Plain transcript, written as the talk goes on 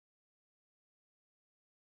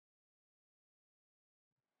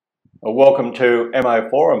Welcome to Emmo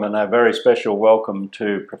Forum, and a very special welcome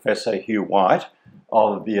to Professor Hugh White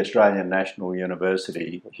of the Australian National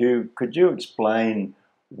University. Hugh, could you explain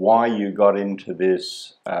why you got into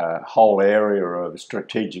this whole area of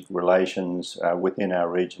strategic relations within our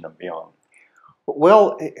region and beyond?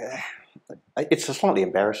 Well, it's a slightly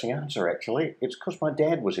embarrassing answer, actually. It's because my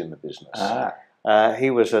dad was in the business. He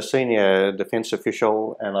was a senior defence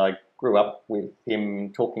official, and I grew up with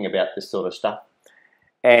him talking about this sort of stuff.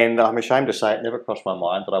 And I'm ashamed to say it never crossed my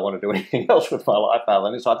mind that I want to do anything else with my life other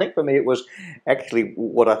than this. I think for me it was actually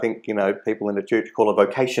what I think, people in the church call a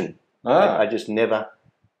vocation. I just never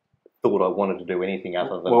thought I wanted to do anything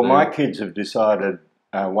other than my kids have decided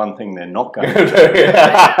one thing they're not going to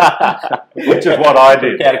do, which is what I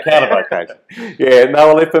did. Counter vocation. Yeah,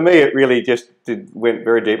 no, well, for me it really just went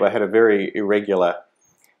very deep. I had a very irregular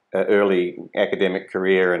early academic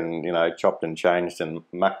career and, chopped and changed and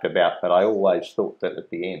mucked about, but I always thought that at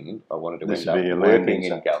the end I wanted to end up working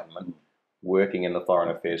in government, working in the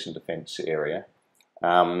foreign affairs and defence area,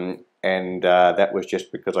 and that was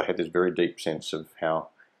just because I had this very deep sense of how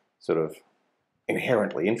sort of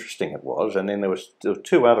inherently interesting it was. And then there were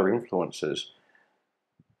two other influences.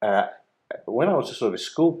 When I was a sort of a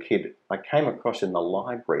school kid, I came across in the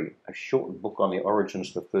library a short book on the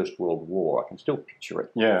origins of the First World War. I can still picture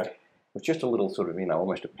it. Yeah. It was just a little sort of,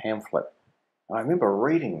 almost a pamphlet. And I remember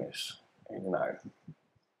reading this, and,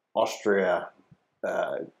 Austria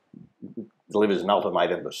delivers an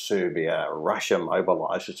ultimatum to Serbia, Russia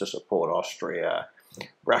mobilises to support Austria,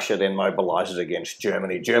 Russia then mobilises against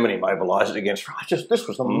Germany, Germany mobilises against Russia. This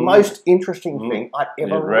was the most interesting thing I'd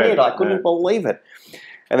ever read. I couldn't believe it.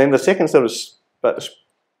 And then the second sort of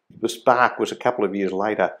the spark was a couple of years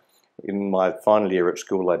later. In my final year at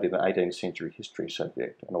school, I did an 18th century history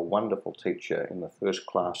subject, and a wonderful teacher in the first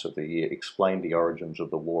class of the year explained the origins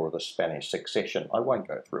of the War of the Spanish Succession. I won't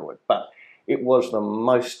go through it, but it was the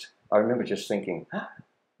most, I remember just thinking,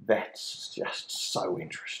 that's just so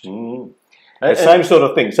interesting. The same sort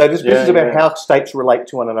of thing. So this is about how states relate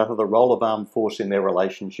to one another, the role of armed force in their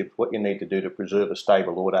relationships, what you need to do to preserve a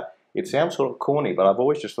stable order. It sounds sort of corny, but I've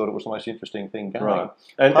always just thought it was the most interesting thing going. Right.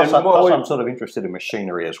 Plus I'm sort of interested in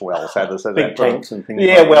machinery as well. So there's big tanks and things like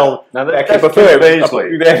that. Yeah, well, actually prefer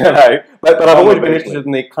Beasley. But I've always been interested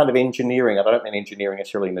in the kind of engineering. I don't mean engineering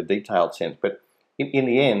necessarily in a detailed sense, but in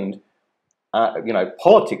the end,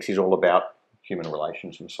 politics is all about human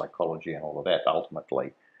relations and psychology and all of that,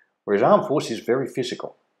 ultimately. Whereas armed force is very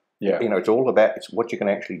physical. Yeah. It's all about what you can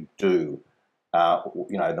actually do.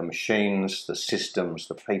 The machines, the systems,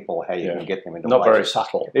 the people, how you can get them into Not places. very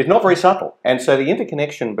subtle. It's not very subtle. And so the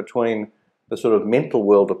interconnection between the sort of mental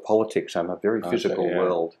world of politics and the very physical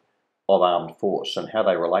world of armed force and how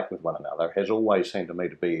they relate with one another has always seemed to me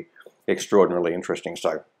to be extraordinarily interesting.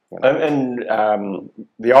 So, And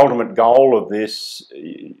the ultimate goal of this,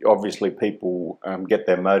 obviously people get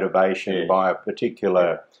their motivation by a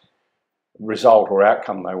particular result or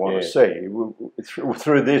outcome they want to see.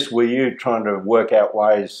 Through this, were you trying to work out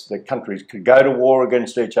ways that countries could go to war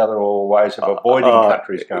against each other, or ways of avoiding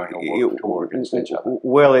countries going to war against each other?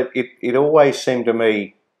 Well, it always seemed to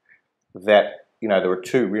me that, there are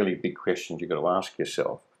two really big questions you've got to ask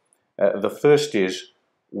yourself. The first is,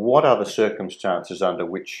 what are the circumstances under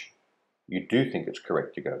which you do think it's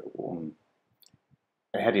correct to go to war?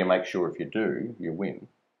 And how do you make sure if you do, you win?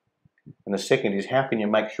 And the second is, how can you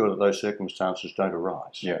make sure that those circumstances don't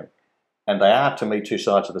arise? Yeah. And they are, to me, two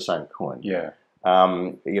sides of the same coin. Yeah.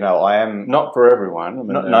 I am not for everyone.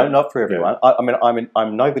 Not for everyone. Yeah.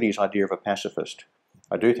 I'm nobody's idea of a pacifist.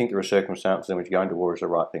 I do think there are circumstances in which going to war is the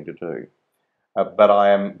right thing to do. But I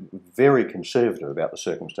am very conservative about the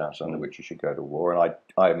circumstances under which you should go to war. And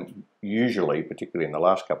I'm usually, particularly in the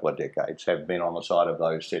last couple of decades, have been on the side of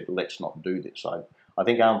those who said, let's not do this. I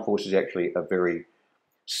think armed force is actually a very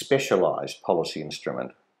specialised policy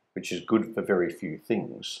instrument, which is good for very few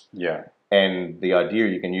things. Yeah. And the idea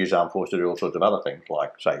you can use armed force to do all sorts of other things,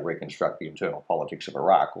 like, say, reconstruct the internal politics of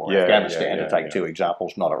Iraq or Afghanistan, to take two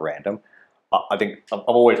examples, not at random. I think I've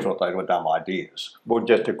always thought they were dumb ideas. Well,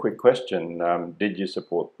 just a quick question. Did you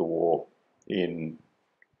support the war in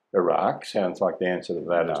Iraq? Sounds like the answer to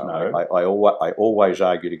that is no. I always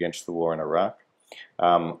argued against the war in Iraq.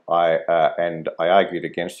 I argued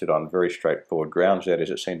against it on very straightforward grounds. That is,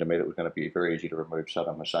 it seemed to me that it was going to be very easy to remove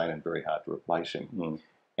Saddam Hussein and very hard to replace him.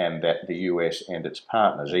 And that the US and its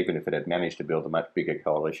partners, even if it had managed to build a much bigger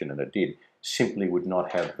coalition than it did, simply would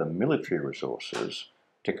not have the military resources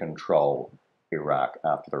to control Iraq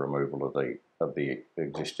after the removal of the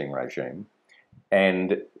existing regime.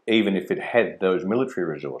 And even if it had those military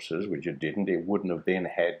resources, which it didn't, it wouldn't have then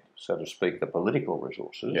had, so to speak, the political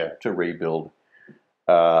resources to rebuild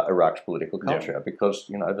Iraq's political culture, because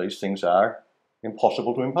these things are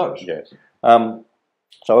impossible to impose. Yes.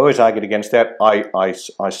 So I always argued against that.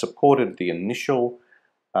 I supported the initial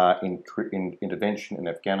intervention in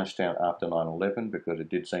Afghanistan after 9/11 because it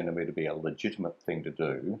did seem to me to be a legitimate thing to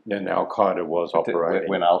do. And Al-Qaeda was operating.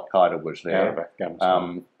 When Al-Qaeda was there. Out of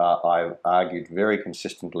Afghanistan. I've argued very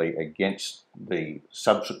consistently against the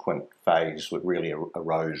subsequent phase that really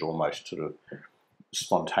arose almost sort of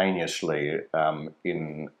spontaneously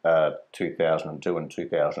in 2002 and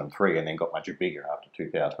 2003, and then got much bigger after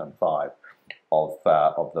 2005. Of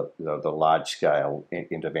the large-scale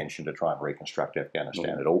intervention to try and reconstruct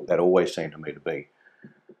Afghanistan. That always seemed to me to be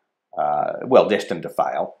destined to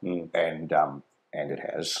fail, and it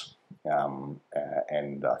has.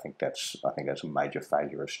 And I think that's a major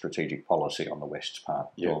failure of strategic policy on the West's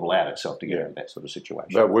part to have allowed itself to get into that sort of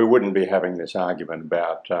situation. But we wouldn't be having this argument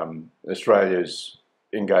about Australia's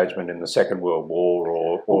engagement in the Second World War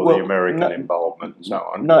or the American involvement and so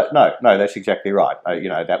on. No, that's exactly right.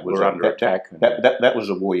 That was we're under attack. That was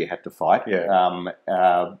a war you had to fight. Yeah.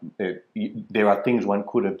 There are things one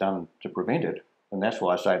could have done to prevent it, and that's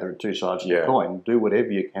why I say there are two sides to the coin. Do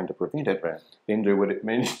whatever you can to prevent it, then do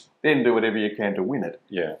whatever you can to win it.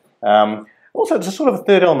 Yeah. Also, there's a sort of a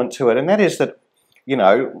third element to it, and that is that,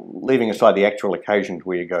 leaving aside the actual occasions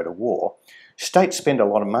where you go to war, states spend a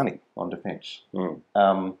lot of money on defence.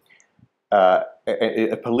 A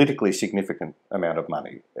politically significant amount of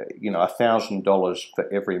money. $1,000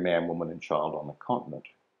 for every man, woman and child on the continent.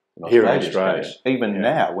 Here in Australia. Even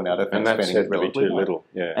now, when our defence spending is relatively too little.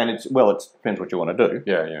 Yeah. And it depends what you want to do.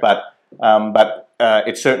 Yeah, yeah. But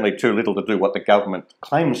it's certainly too little to do what the government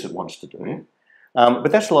claims it wants to do.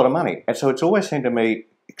 But that's a lot of money. And so it's always seemed to me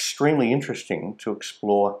extremely interesting to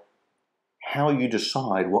explore how you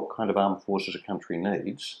decide what kind of armed forces a country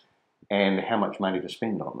needs and how much money to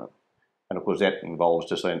spend on them. And of course that involves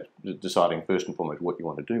deciding first and foremost what you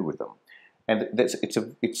want to do with them. And it's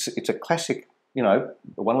a classic,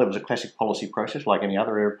 one level is a classic policy process like any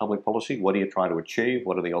other area of public policy. What are you trying to achieve?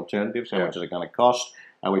 What are the alternatives? How much is it going to cost?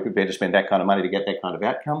 Are we prepared to spend that kind of money to get that kind of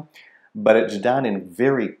outcome? But it's done in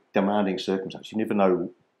very demanding circumstances. You never know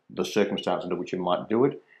the circumstances under which you might do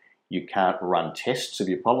it. You can't run tests of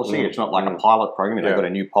your policy. It's not like a pilot program. You've got a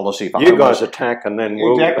new policy for you guys attack and then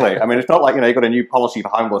we'll... Exactly. I mean, it's not like, you've got a new policy for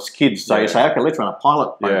homeless kids. So you say, okay, let's run a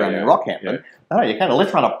pilot program in Rockhampton. No, you can't.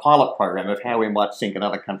 Let's run a pilot program of how we might sink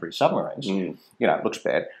another country's submarines. It looks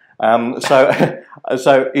bad.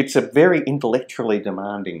 So it's a very intellectually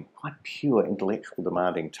demanding, quite pure intellectual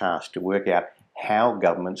demanding task to work out how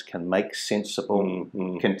governments can make sensible,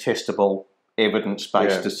 contestable,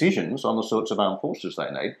 evidence-based decisions on the sorts of armed forces they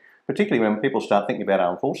need. Particularly when people start thinking about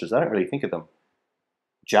armed forces, they don't really think of them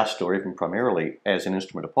just or even primarily as an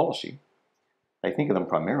instrument of policy. They think of them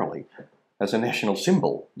primarily as a national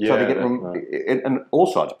symbol. So they get, and all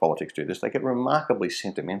sides of politics do this, they get remarkably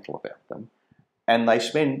sentimental about them. And they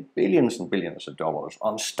spend billions and billions of dollars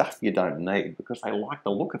on stuff you don't need because they like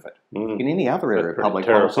the look of it. In any other area of public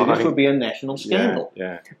policy, this would be a national scandal.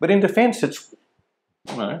 But in defence, it's,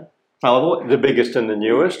 the biggest and the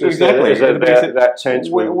newest. Exactly. Is that sense?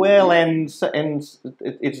 And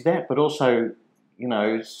it's that, but also,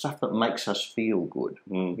 stuff that makes us feel good.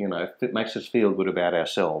 That makes us feel good about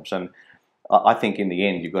ourselves. And I think in the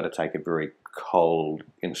end, you've got to take a very cold,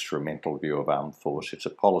 instrumental view of armed force. It's a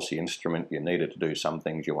policy instrument. You need it to do some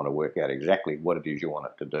things. You want to work out exactly what it is you want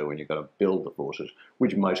it to do, and you've got to build the forces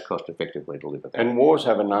which most cost effectively deliver that. And wars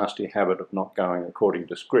have a nasty habit of not going according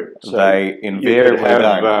to script. So they invariably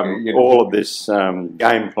have all of this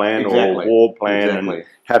game plan or war plan and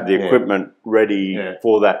have the equipment ready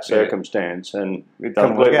for that circumstance, and a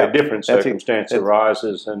completely different circumstance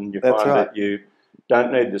arises, and you find that you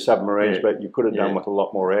don't need the submarines, but you could have done with a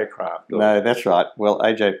lot more aircraft. No, that's right. Well,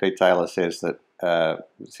 A.J.P. Taylor says that,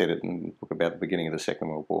 said it in the book about the beginning of the Second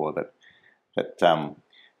World War, that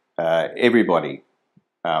everybody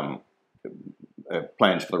plans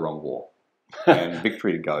for the wrong war, and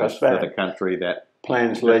victory goes for the country that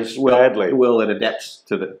plans least badly. Well, it adapts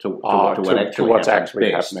to what's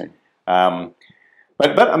actually happening.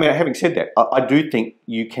 But I mean, having said that, I do think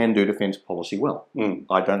you can do defence policy well.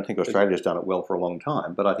 I don't think Australia's done it well for a long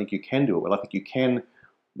time, but I think you can do it well. I think you can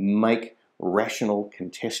make rational,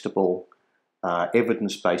 contestable,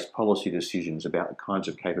 evidence-based policy decisions about the kinds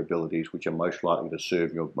of capabilities which are most likely to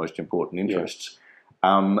serve your most important interests.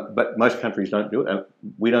 But most countries don't do it.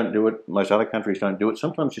 We don't do it. Most other countries don't do it.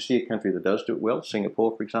 Sometimes you see a country that does do it well,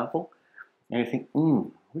 Singapore, for example, and you think,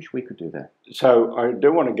 I wish we could do that. So I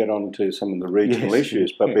do want to get on to some of the regional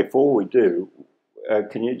issues, but before we do,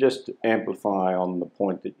 can you just amplify on the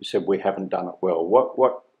point that you said we haven't done it well?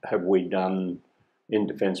 What have we done in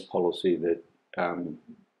defence policy that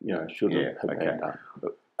should have been done.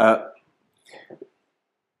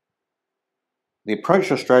 The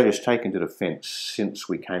approach Australia's taken to defence since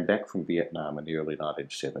we came back from Vietnam in the early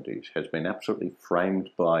 1970s has been absolutely framed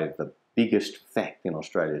by the biggest fact in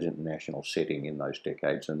Australia's international setting in those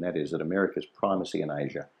decades, and that is that America's primacy in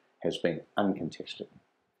Asia has been uncontested.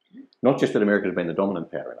 Not just that America has been the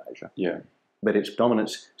dominant power in Asia, but its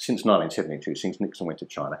dominance since 1972, since Nixon went to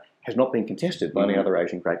China, has not been contested by any other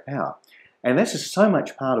Asian great power. And that's just so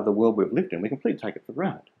much part of the world we've lived in, we completely take it for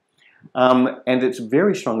granted. And it's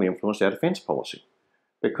very strongly influenced our defence policy,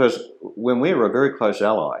 because when we're a very close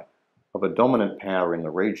ally of a dominant power in the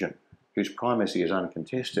region whose primacy is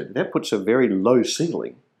uncontested, that puts a very low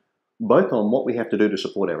ceiling, both on what we have to do to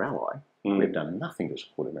support our ally. We've done nothing to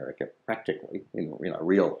support America, practically, in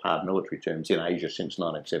real hard military terms, in Asia since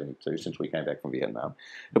 1972, since we came back from Vietnam.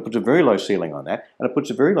 It puts a very low ceiling on that, and it puts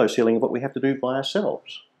a very low ceiling of what we have to do by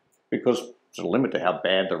ourselves, because there's a limit to how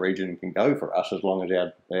bad the region can go for us as long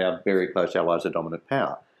as our very close allies are dominant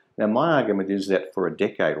power. Now, my argument is that for a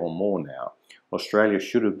decade or more now, Australia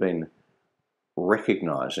should have been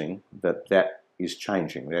recognising that that is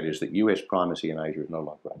changing. That is, that US primacy in Asia is no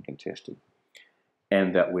longer uncontested,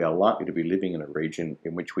 and that we are likely to be living in a region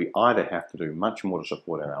in which we either have to do much more to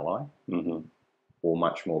support our ally or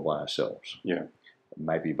much more by ourselves.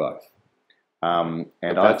 Maybe both. And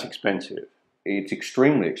that's expensive. It's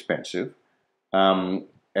extremely expensive,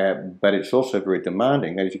 but it's also very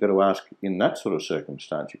demanding. That is, you've got to ask, in that sort of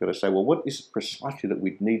circumstance, you've got to say, well, what is it precisely that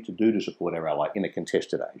we need to do to support our ally in a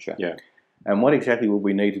contested Asia? And what exactly will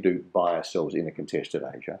we need to do by ourselves in a contested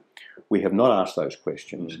Asia? We have not asked those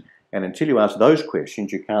questions. And until you ask those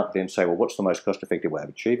questions, you can't then say, well, what's the most cost-effective way of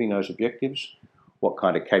achieving those objectives? What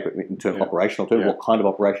kind of operational terms, what kind of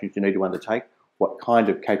operations do you need to undertake? What kind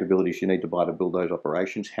of capabilities you need to buy to build those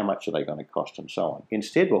operations? How much are they going to cost, and so on?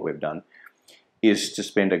 Instead, what we've done is to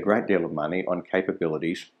spend a great deal of money on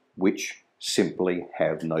capabilities which simply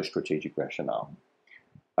have no strategic rationale.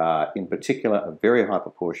 In particular, a very high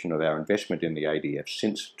proportion of our investment in the ADF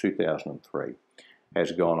since 2003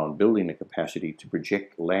 has gone on building the capacity to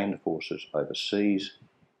project land forces overseas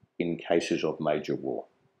in cases of major war.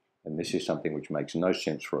 And this is something which makes no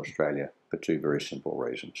sense for Australia for two very simple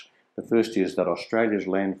reasons. The first is that Australia's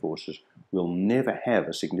land forces will never have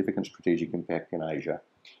a significant strategic impact in Asia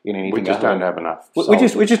in anything. We just don't have enough.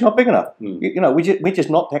 We're just not big enough. We're just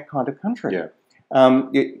not that kind of country.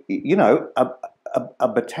 A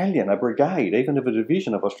battalion, a brigade, even of a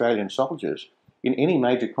division of Australian soldiers in any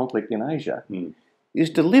major conflict in Asia is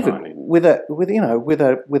delivered with an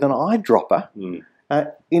eyedropper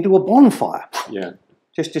into a bonfire.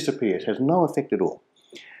 Just disappears, has no effect at all.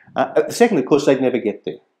 Second, of course, they'd never get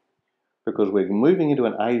there, because we're moving into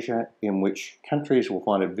an Asia in which countries will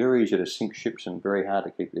find it very easy to sink ships and very hard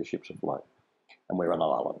to keep their ships afloat. And we're an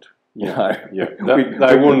island.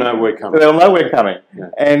 They will know we're coming. They'll know we're coming.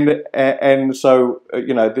 And so,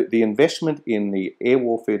 the investment in the air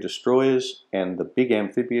warfare destroyers and the big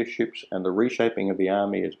amphibious ships and the reshaping of the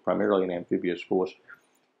army as primarily an amphibious force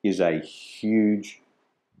is a huge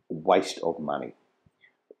waste of money.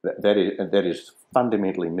 That is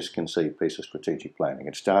fundamentally misconceived piece of strategic planning.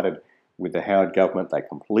 It started with the Howard government. They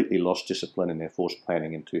completely lost discipline in their force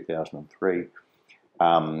planning in 2003,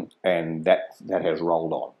 and that has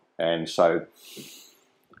rolled on. And so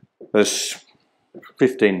there's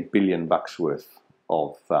 $15 billion worth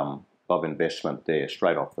of investment there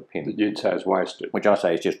straight off the pin. That you'd say is wasted. Which I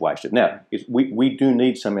say is just wasted. Now, we do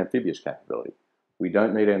need some amphibious capability. We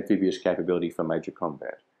don't need amphibious capability for major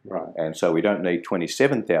combat. And so we don't need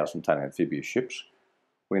 27,000-ton amphibious ships.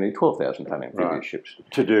 We need 12,000-ton amphibious ships.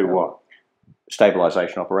 To do what?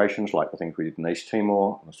 Stabilisation operations like the things we did in East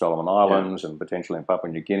Timor, the Solomon Islands, and potentially in Papua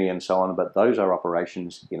New Guinea and so on. But those are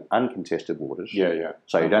operations in uncontested waters.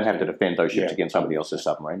 So you don't have to defend those ships against somebody else's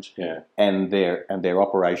submarines. And they're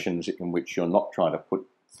operations in which you're not trying to put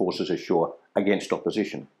forces ashore against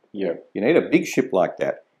opposition. You need a big ship like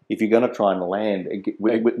that if you're going to try and land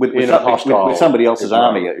with somebody else's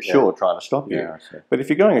army ashore trying to stop you. But if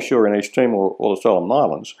you're going ashore in East Timor or the Solomon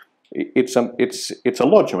Islands, it's a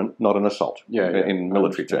lodgement, not an assault. In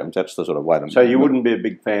military terms, that's the sort of way. So you wouldn't be a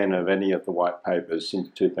big fan of any of the white papers since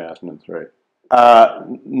 2003?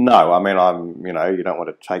 No, I mean, you don't want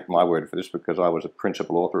to take my word for this because I was a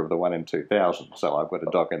principal author of the one in 2000, so I've got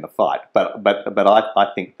a dog in the fight. But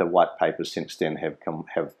I think the white papers since then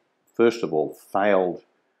have first of all failed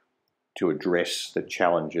to address the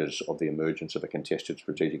challenges of the emergence of a contested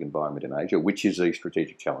strategic environment in Asia, which is the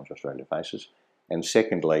strategic challenge Australia faces, and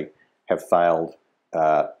secondly, have failed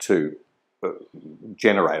to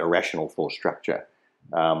generate a rational force structure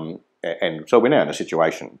and so we're now in a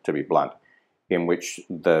situation, to be blunt, in which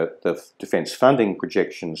the defence funding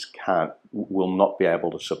projections will not be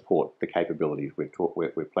able to support the capabilities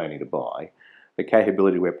we're planning to buy. The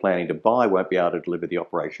capability we're planning to buy won't be able to deliver the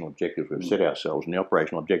operational objectives we've set ourselves, and the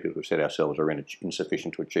operational objectives we've set ourselves are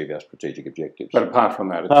insufficient to achieve our strategic objectives. But apart from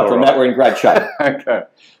that, we're in great shape. Okay.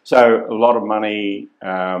 So a lot of money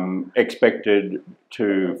expected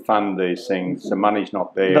to fund these things. The money's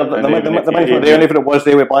not there. The money's not there, and if it was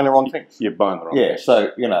there, we're buying the wrong things. You're buying the wrong things. Yeah,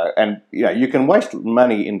 so, you can waste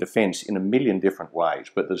money in defence in a million different ways,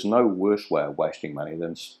 but there's no worse way of wasting money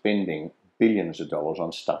than spending billions of dollars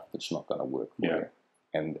on stuff that's not going to work for you.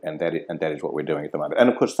 And that is what we're doing at the moment. And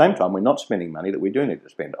of course, at the same time, we're not spending money that we do need to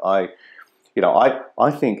spend. I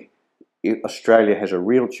think Australia has a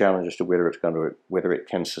real challenge as to whether it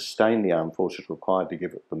can sustain the armed forces required to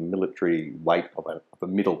give it the military weight of a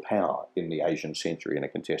middle power in the Asian century in a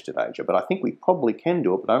contested Asia. But I think we probably can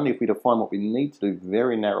do it, but only if we define what we need to do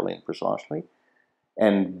very narrowly and precisely,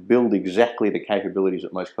 and build exactly the capabilities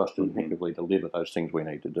that most cost effectively deliver those things we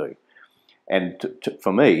need to do. And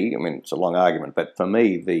for me, I mean, it's a long argument, but for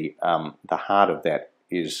me, the heart of that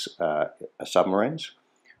is submarines.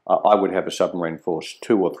 I would have a submarine force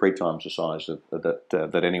 2 or 3 times the size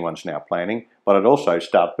that anyone's now planning, but I'd also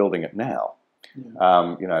start building it now.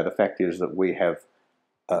 Yeah. The fact is that we have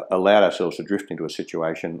allowed ourselves to drift into a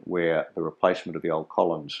situation where the replacement of the old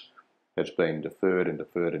Collins has been deferred and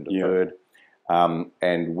deferred and deferred. Yeah.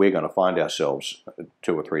 And we're going to find ourselves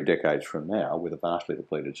 2 or 3 decades from now with a vastly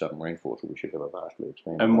depleted submarine force. We should have a vastly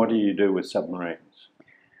expanded. And what do you do with submarines?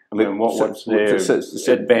 I mean, what's their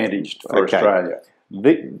advantage for Australia?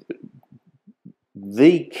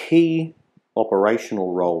 The key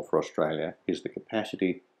operational role for Australia is the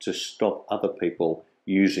capacity to stop other people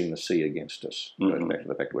using the sea against us. Goes back to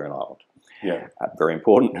the fact we're an island. Yeah, very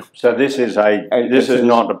important. So this is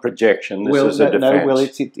not a projection. This is a defence. No, well,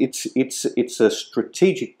 it's a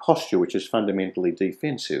strategic posture which is fundamentally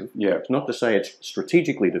defensive. Yeah, it's not to say it's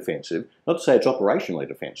strategically defensive. Not to say it's operationally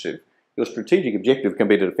defensive. Your strategic objective can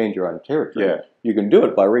be to defend your own territory. Yeah, you can do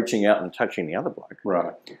it by reaching out and touching the other bloke.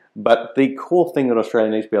 Right. But the core thing that Australia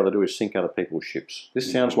needs to be able to do is sink other people's ships.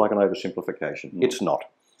 This sounds like an oversimplification. It's not.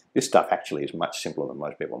 This stuff actually is much simpler than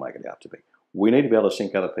most people make it out to be. We need to be able to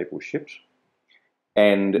sink other people's ships.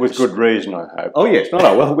 And with good reason, I hope. Oh yes,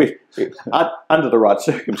 well, under the right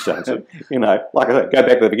circumstances, like I said, go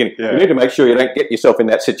back to the beginning. Yeah. You need to make sure you don't get yourself in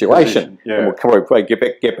that situation. Yeah. And we'll probably get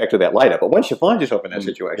back to that later. But once you find yourself in that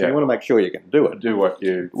situation, you want to make sure you can do it. Do what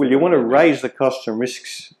you. Well, you want to raise the costs and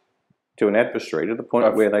risks to an adversary to the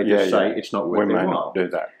point where they just say it's not worth their while. We may not do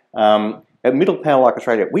that. A middle power like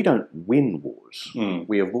Australia, we don't win wars.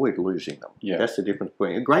 We avoid losing them. Yeah. That's the difference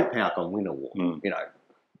between a great power can win a war.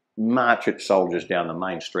 March its soldiers down the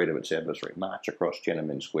main street of its adversary, march across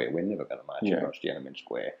Tiananmen Square. We're never going to march across Tiananmen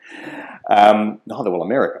Square. Neither will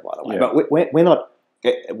America, by the way. But we're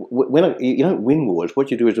not, you don't win wars.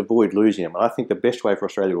 What you do is avoid losing them. And I think the best way for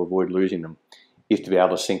Australia to avoid losing them is to be able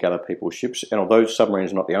to sink other people's ships. And although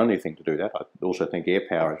submarines are not the only thing to do that, I also think air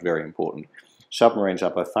power is very important. Submarines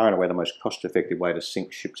are by far and away the most cost-effective way to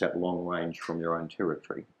sink ships at long range from your own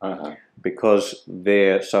territory because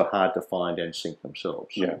they're so hard to find and sink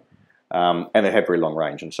themselves. Yeah. And they have very long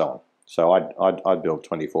range and so on. So I'd build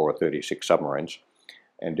 24 or 36 submarines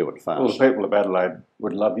and do it fast. Well, the people of Adelaide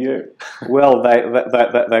would love you. Well,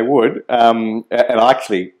 they would. And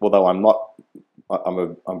actually, although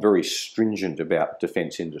I'm very stringent about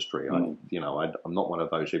defence industry. I'm not one of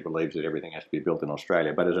those who believes that everything has to be built in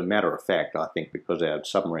Australia. But as a matter of fact, I think because our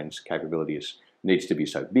submarines capability needs to be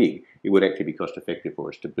so big, it would actually be cost effective for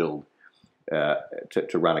us to build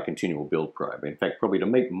to run a continual build program. In fact, probably to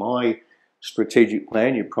meet my strategic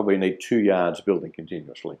plan, you probably need 2 yards building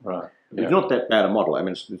continuously. Right. Yeah. It's not that bad a model. I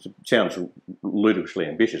mean, it sounds ludicrously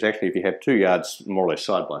ambitious. Actually, if you have 2 yards more or less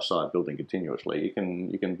side by side building continuously,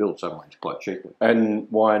 you can build submarines quite cheaply. And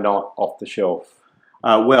why not off the shelf?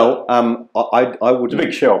 I would. It's a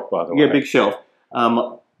big shelf, by the way. Yeah, big shelf. I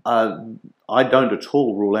don't at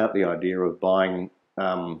all rule out the idea of buying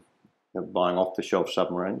off the shelf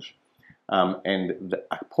submarines. And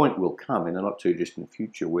a point will come in the not too distant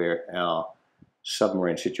future where our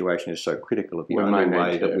submarine situation is so critical that the only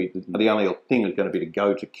thing is going to be to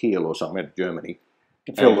go to Kiel or something, to Germany,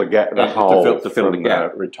 to fill the gap, the hole, to fill the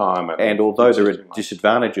gap, retirement. And although there are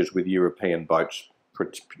disadvantages with European boats,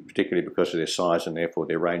 particularly because of their size and therefore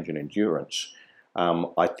their range and endurance,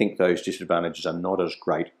 I think those disadvantages are not as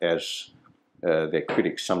great as their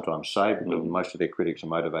critics sometimes say, because most of their critics are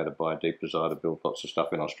motivated by a deep desire to build lots of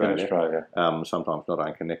stuff in Australia. Sometimes not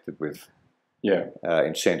unconnected with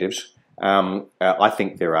incentives. I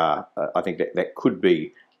think there are. I think that could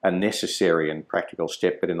be a necessary and practical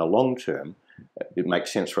step, but in the long term, it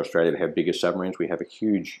makes sense for Australia to have bigger submarines. We have a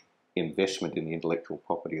huge investment in the intellectual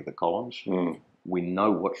property of the columns. We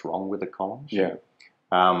know what's wrong with the columns. Yeah.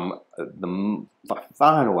 Far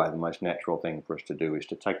and away the most natural thing for us to do is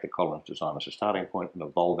to take the columns design as a starting point and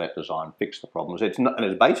evolve that design, fix the problems. It's not, and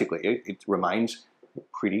it's basically, it remains a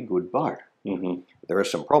pretty good boat. There are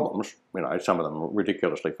some problems, some of them are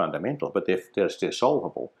ridiculously fundamental, but they're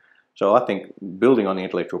solvable. So I think building on the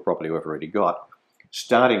intellectual property we've already got,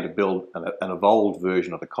 starting to build an evolved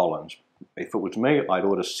version of the columns. If it was me, I'd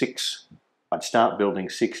order 6. I'd start building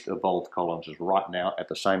 6 evolved columns right now at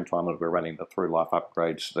the same time as we're running the through life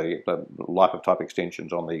upgrades, the life of type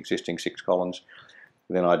extensions on the existing 6 columns.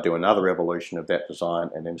 Then I'd do another evolution of that design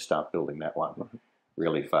and then start building that one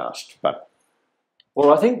really fast. But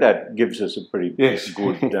well, I think that gives us a pretty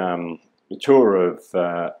good tour of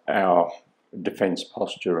our defence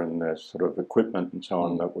posture and the sort of equipment and so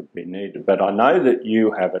on that would be needed. But I know that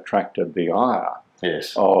you have attracted the ire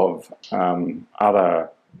of other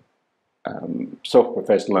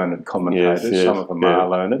self-professed learned commentators. Some of them are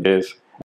learned.